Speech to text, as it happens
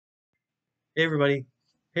Hey everybody,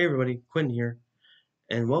 Quentin here,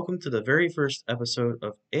 and welcome to the very first episode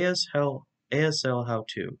of ASL How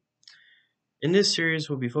To. In this series,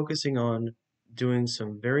 we'll be focusing on doing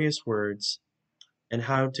some various words and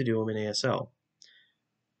how to do them in ASL.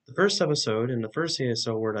 The first episode and the first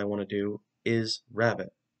ASL word I want to do is rabbit.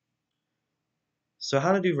 So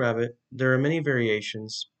how to do rabbit, there are many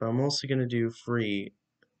variations, but I'm mostly going to do three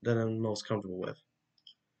that I'm most comfortable with.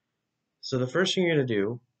 So the first thing you're going to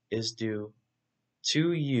do is do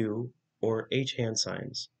two U or H hand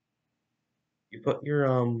signs. You put your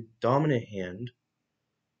dominant hand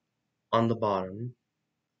on the bottom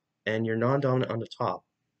and your non-dominant on the top,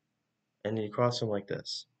 and you cross them like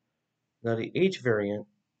this. Now the H variant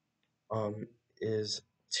um, is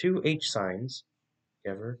two H signs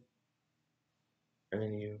together, and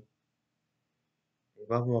then you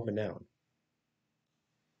rub them up and down.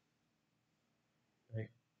 Right?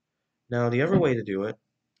 Now the other way to do it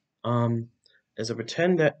is to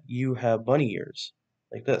pretend that you have bunny ears,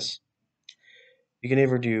 like this. You can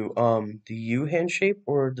either do the U hand shape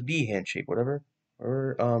or the B hand shape, whatever,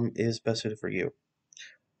 or is best suited for you.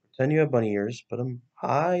 Pretend you have bunny ears, put them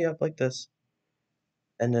high up like this,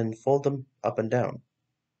 and then fold them up and down.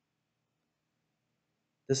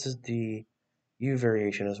 This is the U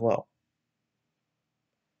variation as well.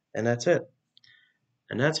 And that's it.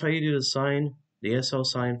 And that's how you do the SL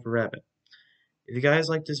sign for rabbit. If you guys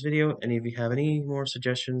like this video and if you have any more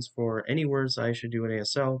suggestions for any words I should do in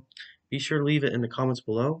ASL, be sure to leave it in the comments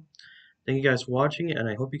below. Thank you guys for watching, and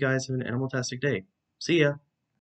I hope you guys have an animal-tastic day. See ya!